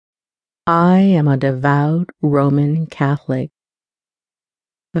I am a devout Roman Catholic.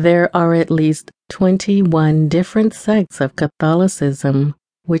 There are at least 21 different sects of Catholicism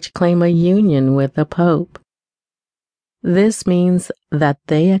which claim a union with the Pope. This means that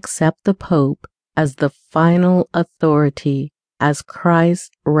they accept the Pope as the final authority as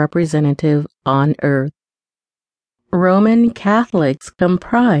Christ's representative on earth. Roman Catholics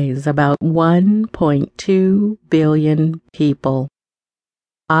comprise about 1.2 billion people.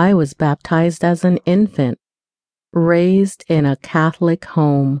 I was baptized as an infant, raised in a Catholic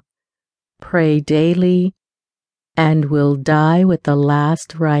home, pray daily, and will die with the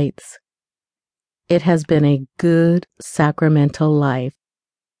last rites. It has been a good sacramental life,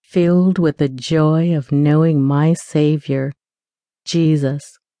 filled with the joy of knowing my Savior,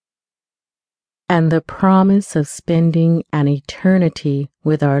 Jesus, and the promise of spending an eternity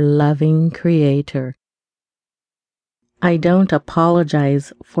with our loving Creator. I don't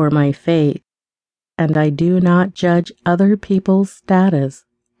apologize for my faith, and I do not judge other people's status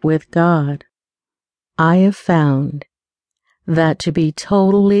with God. I have found that to be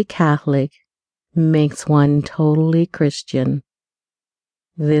totally Catholic makes one totally Christian.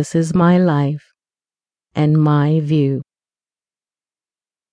 This is my life and my view.